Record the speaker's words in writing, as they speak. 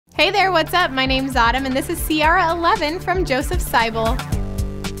Hey there, what's up? My name's Autumn and this is Ciara 11 from Josef Seibel.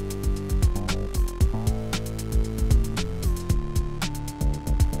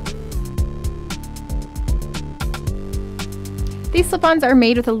 These slip-ons are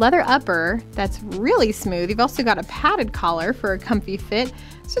made with a leather upper that's really smooth. You've also got a padded collar for a comfy fit.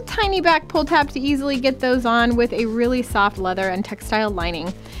 It's a tiny back pull tab to easily get those on with a really soft leather and textile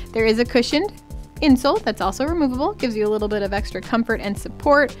lining. There is a cushioned insole that's also removable, gives you a little bit of extra comfort and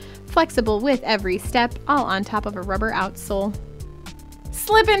support, flexible with every step, all on top of a rubber outsole.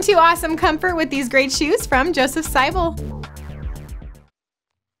 Slip into awesome comfort with these great shoes from Josef Seibel.